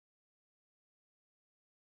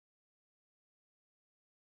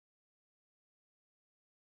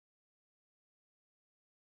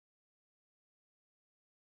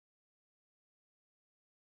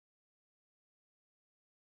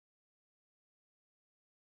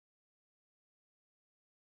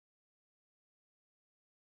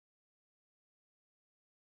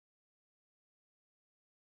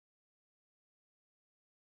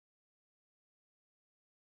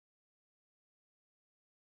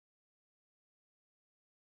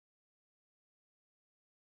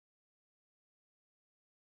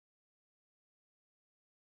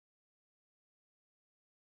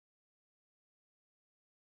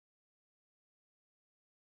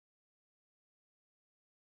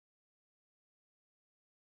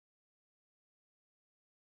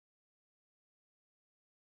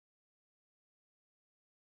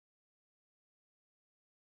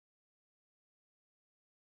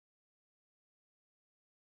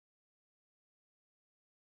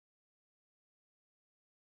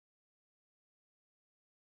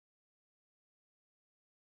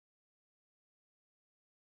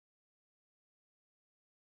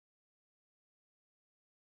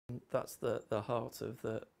that's the heart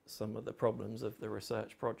of some of the problems of the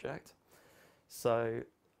research project. So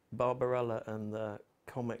Barbarella and the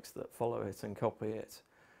comics that follow it and copy it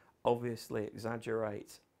obviously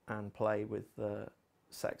exaggerate and play with the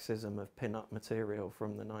sexism of pin-up material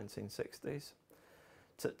from the 1960s.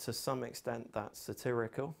 To some extent that's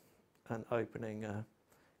satirical and opening a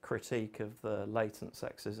critique of the latent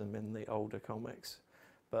sexism in the older comics,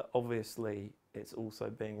 but obviously it's also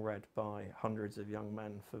being read by hundreds of young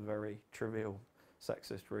men for very trivial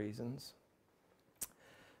sexist reasons.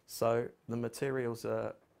 So the materials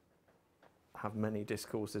have many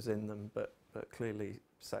discourses in them, but clearly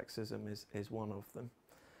sexism is one of them.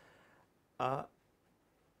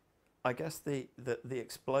 I guess the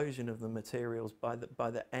explosion of the materials by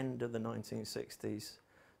the end of the 1960s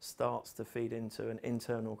starts to feed into an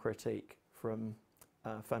internal critique from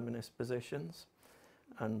feminist positions,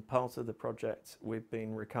 and part of the project we've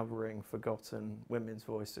been recovering forgotten women's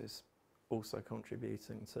voices, also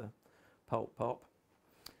contributing to Pulp-Pop.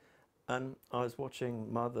 And I was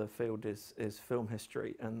watching, my other field is film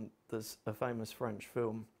history, and there's a famous French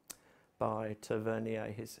film by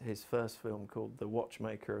Tavernier, his first film called The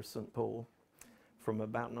Watchmaker of St. Paul, from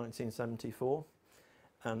about 1974.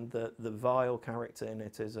 And the vile character in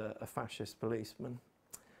it is a fascist policeman,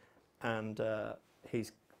 and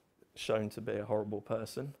he's shown to be a horrible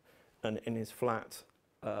person. And in his flat,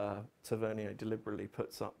 Tavernier deliberately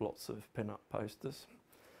puts up lots of pin-up posters.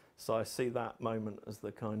 So I see that moment as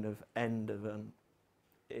the kind of end of an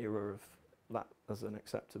era of that as an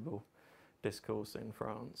acceptable discourse in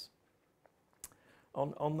France.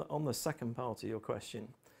 On the second part of your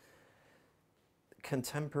question,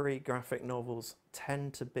 contemporary graphic novels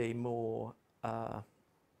tend to be more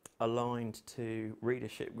aligned to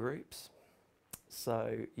readership groups.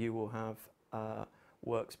 So you will have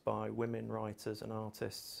works by women writers and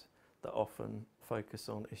artists that often focus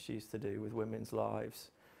on issues to do with women's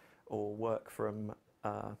lives, or work from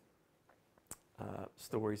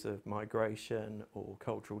stories of migration or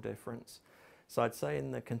cultural difference. So I'd say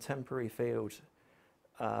in the contemporary field,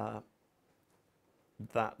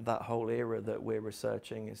 that whole era that we're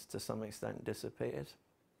researching is to some extent disappeared,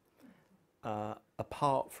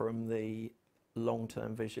 apart from the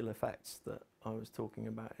long-term visual effects that I was talking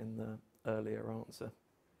about in the earlier answer.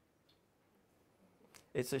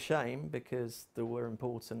 It's a shame because there were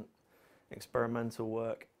important experimental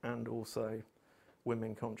work, and also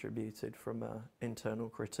women contributed from an internal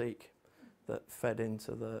critique that fed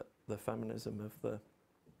into the feminism of the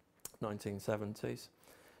 1970s.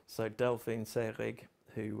 So Delphine Seyrig,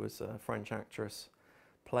 who was a French actress,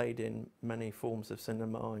 played in many forms of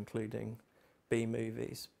cinema, including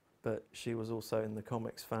B-movies, but she was also in the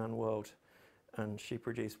comics fan world, and she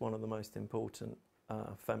produced one of the most important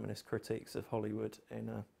feminist critiques of Hollywood in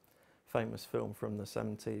a famous film from the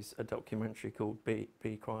 70s, a documentary called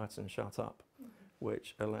Be Quiet and Shut Up,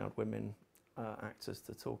 which allowed women actors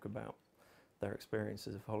to talk about their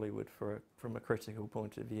experiences of Hollywood from a critical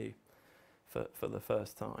point of view for the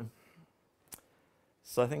first time.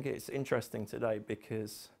 So I think it's interesting today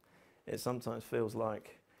because it sometimes feels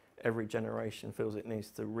like every generation feels it needs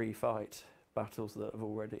to refight battles that have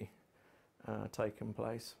already taken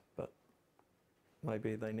place, but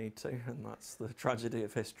maybe they need to, and that's the tragedy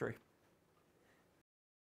of history.